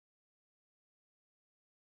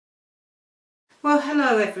Well,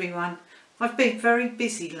 hello everyone. I've been very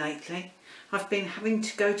busy lately. I've been having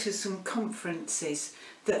to go to some conferences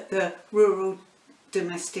that the Rural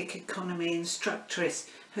Domestic Economy Instructress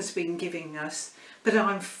has been giving us, but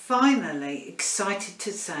I'm finally excited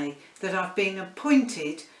to say that I've been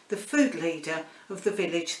appointed the food leader of the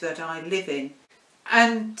village that I live in.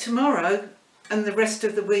 And tomorrow and the rest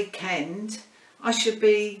of the weekend I should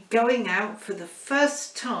be going out for the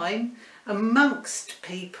first time amongst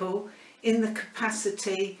people in the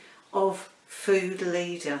capacity of food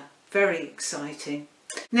leader. Very exciting.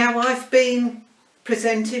 Now I've been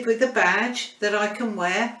presented with a badge that I can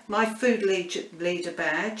wear, my food leader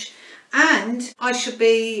badge, and I should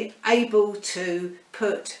be able to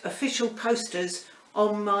put official posters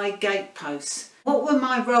on my gateposts. What will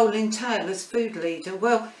my role entail as food leader?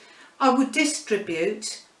 Well, I would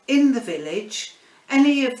distribute in the village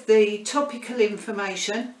any of the topical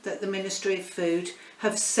information that the Ministry of Food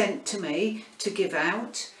have sent to me to give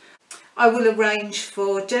out. I will arrange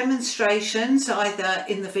for demonstrations either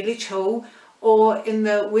in the village hall or in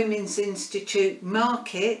the Women's Institute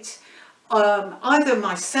market. Either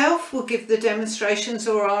myself will give the demonstrations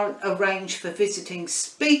or I'll arrange for visiting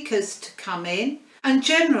speakers to come in. And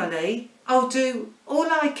generally I'll do all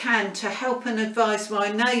I can to help and advise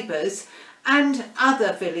my neighbours and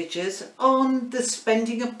other villagers on the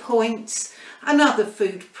spending of points and other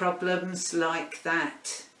food problems like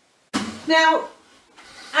that. Now,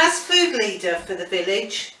 as food leader for the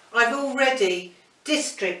village, I've already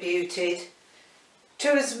distributed to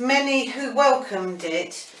as many who welcomed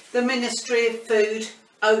it the Ministry of Food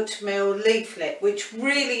Oatmeal leaflet, which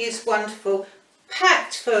really is wonderful,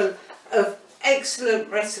 packed full of excellent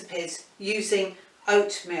recipes using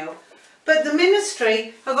oatmeal. But the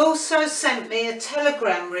Ministry have also sent me a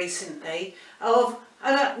telegram recently of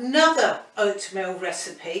another oatmeal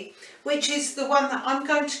recipe, which is the one that I'm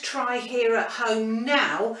going to try here at home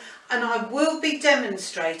now, and I will be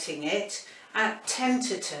demonstrating it at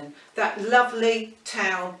Tenterton, that lovely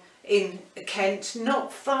town in Kent,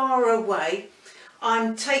 not far away.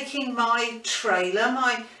 I'm taking my trailer,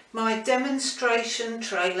 my demonstration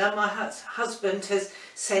trailer. My husband has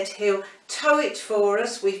said he'll tow it for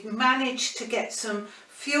us. We've managed to get some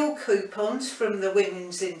fuel coupons from the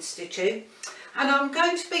Women's Institute, and I'm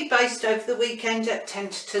going to be based over the weekend at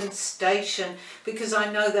Tenterton station because I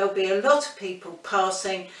know there'll be a lot of people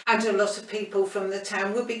passing and a lot of people from the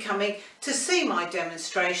town will be coming to see my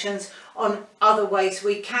demonstrations on other ways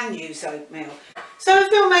we can use oatmeal. So if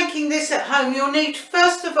you're making this at home, you'll need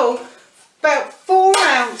first of all about 4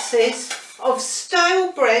 ounces of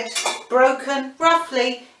stale bread broken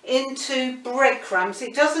roughly into breadcrumbs.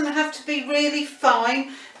 It doesn't have to be really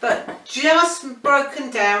fine, but just broken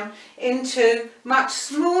down into much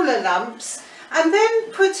smaller lumps, and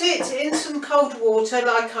then put it in some cold water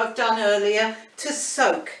like I've done earlier to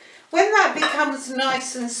soak. When that becomes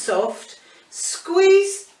nice and soft,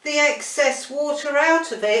 squeeze the excess water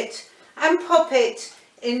out of it and pop it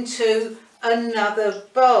into another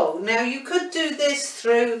bowl. Now you could do this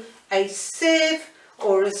through a sieve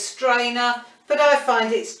or a strainer, but I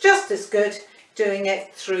find it's just as good doing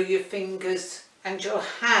it through your fingers and your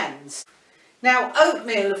hands. Now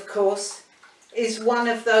oatmeal, of course, is one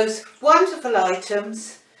of those wonderful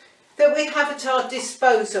items that we have at our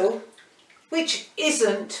disposal which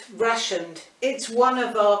isn't rationed. It's one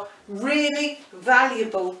of our really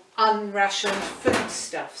valuable unrationed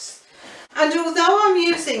foodstuffs. And although I'm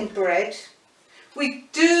using bread, we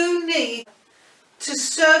do need to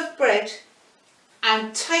serve bread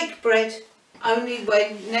and take bread only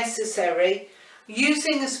when necessary,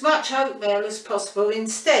 using as much oatmeal as possible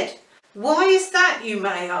instead. Why is that, you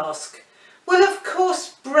may ask? Well, of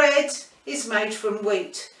course, bread is made from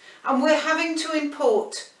wheat, and we're having to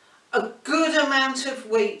import a good amount of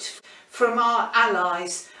wheat from our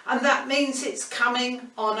allies, and that means it's coming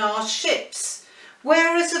on our ships.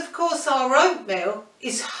 Whereas, of course, our oatmeal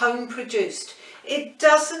is home produced. It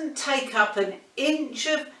doesn't take up an inch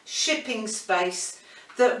of shipping space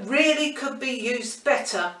that really could be used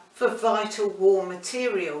better for vital war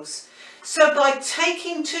materials. So by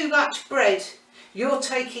taking too much bread, you're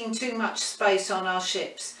taking too much space on our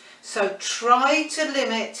ships. So try to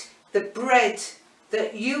limit the bread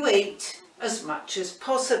that you eat as much as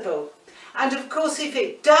possible. And of course, if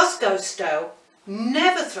it does go stale,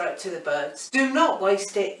 never throw it to the birds. Do not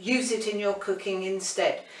waste it. Use it in your cooking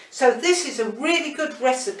instead. So this is a really good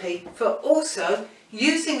recipe for also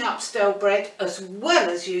using up stale bread as well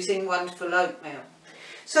as using wonderful oatmeal.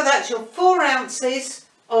 So that's your 4 ounces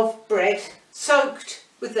of bread soaked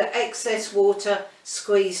with the excess water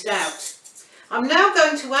squeezed out. I'm now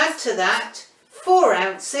going to add to that 4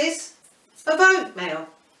 ounces of oatmeal.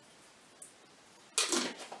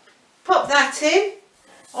 pop that in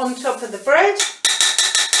on top of the bread.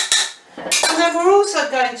 And then we're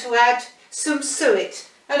also going to add some suet.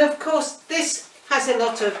 And of course this has a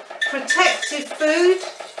lot of protective food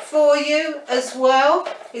for you as well.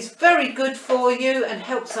 It's very good for you and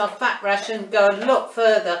helps our fat ration go a lot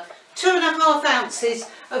further. 2.5 ounces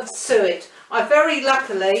of suet. I very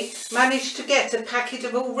luckily managed to get a packet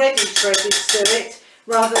of already shredded suet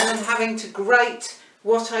rather than having to grate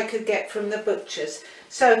what I could get from the butchers.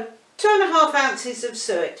 So 2.5 ounces of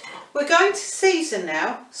suet. We're going to season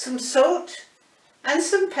now some salt and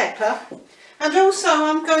some pepper, and also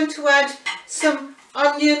I'm going to add some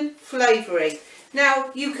onion flavouring. Now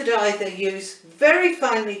you could either use very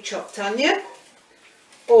finely chopped onion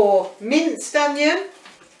or minced onion,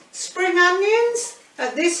 spring onions.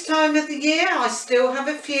 At this time of the year I still have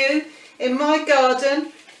a few in my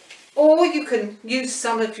garden, or you can use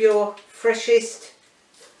some of your freshest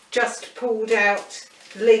just pulled out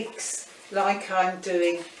leeks like I'm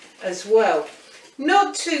doing as well.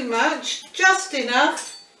 Not too much, just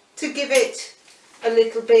enough to give it a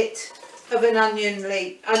little bit of an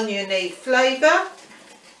oniony flavour.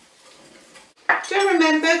 Do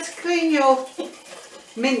remember to clean your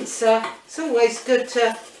mincer. It's always good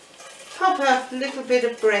to pop a little bit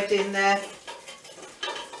of bread in there.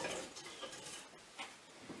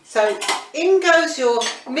 So in goes your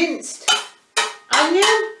minced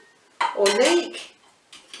onion or leek.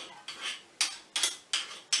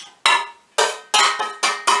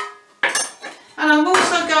 And I'm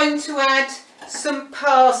also going to add some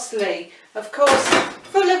parsley, of course,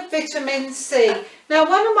 full of vitamin C. Now,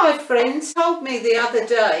 one of my friends told me the other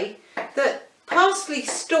day that parsley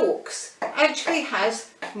stalks actually has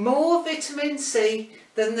more vitamin C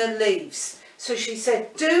than the leaves. So she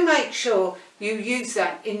said, do make sure you use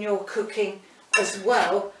that in your cooking as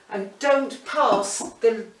well and don't pass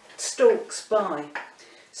the stalks by.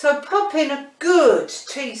 So pop in a good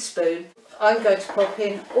teaspoon. I'm going to pop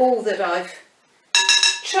in all that I've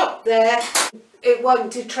chopped there. It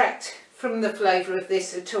won't detract from the flavour of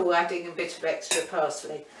this at all, adding a bit of extra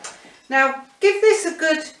parsley. Now give this a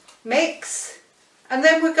good mix, and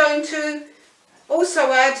then we're going to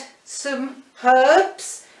also add some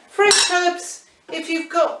herbs, fresh herbs if you've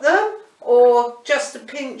got them, or just a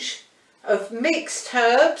pinch of mixed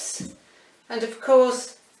herbs. And of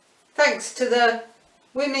course, thanks to the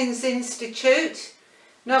Women's Institute,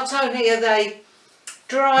 not only are they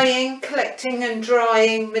collecting and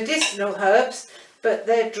drying medicinal herbs, but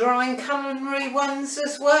they're drying culinary ones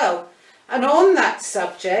as well. And on that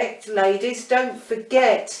subject, ladies, don't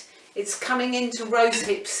forget it's coming into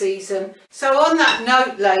rosehip season. So on that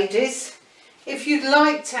note, ladies, if you'd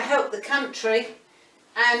like to help the country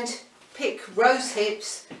and pick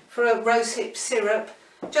rosehips for a rosehip syrup,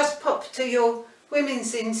 just pop to your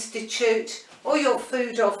Women's Institute or your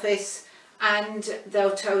food office and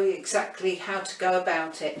they'll tell you exactly how to go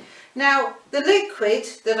about it. Now, the liquid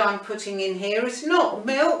that I'm putting in here is not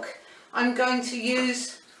milk. I'm going to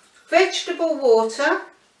use vegetable water.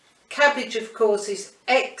 Cabbage, of course, is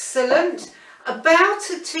excellent. About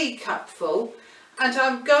a teacupful. And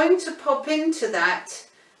I'm going to pop into that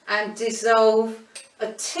and dissolve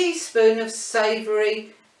a teaspoon of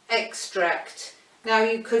savoury extract. Now,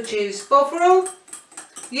 you could use Bovril,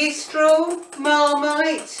 Yeastrel,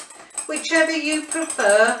 Marmite, whichever you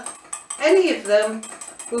prefer. Any of them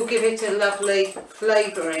will give it a lovely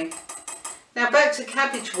flavouring. Now back to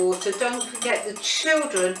cabbage water. Don't forget the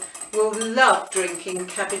children will love drinking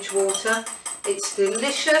cabbage water. It's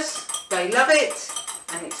delicious, they love it,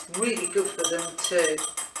 and it's really good for them too.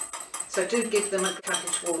 So do give them a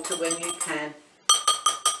cabbage water when you can.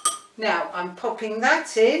 Now I'm popping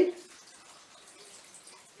that in.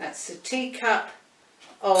 That's a teacup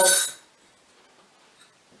of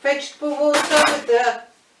vegetable water with the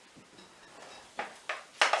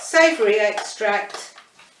savoury extract,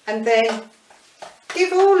 and then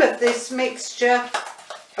give all of this mixture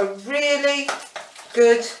a really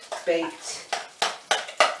good beat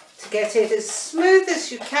to get it as smooth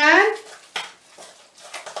as you can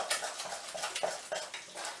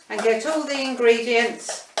and get all the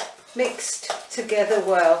ingredients mixed together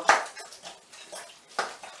well.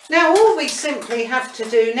 Now all we simply have to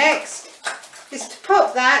do next is to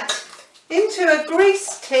pop that into a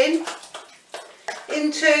grease tin,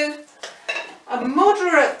 into a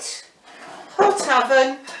moderate hot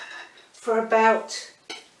oven for about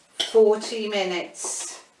 40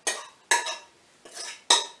 minutes.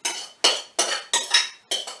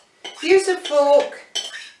 Use a fork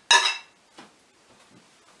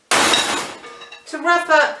to rough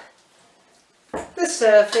up the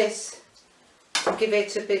surface to give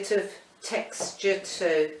it a bit of texture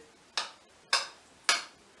too.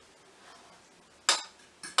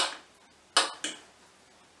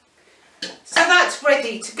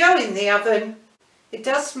 ready to go in the oven. It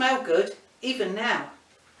does smell good, even now.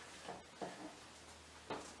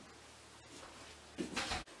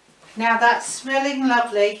 Now that's smelling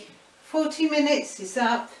lovely. 40 minutes is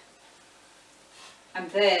up, and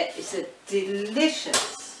there is a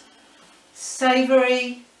delicious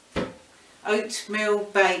savoury oatmeal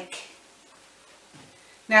bake.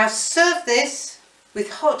 Now serve this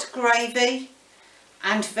with hot gravy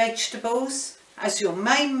and vegetables as your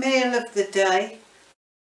main meal of the day,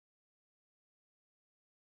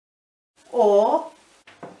 or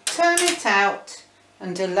turn it out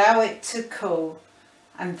and allow it to cool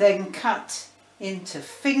and then cut into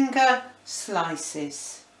finger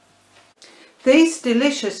slices. These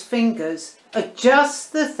delicious fingers are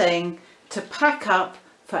just the thing to pack up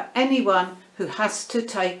for anyone who has to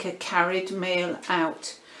take a carried meal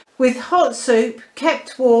out. With hot soup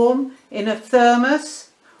kept warm in a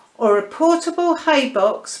thermos or a portable hay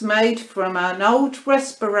box made from an old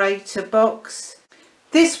respirator box,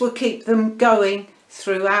 this will keep them going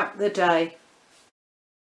throughout the day.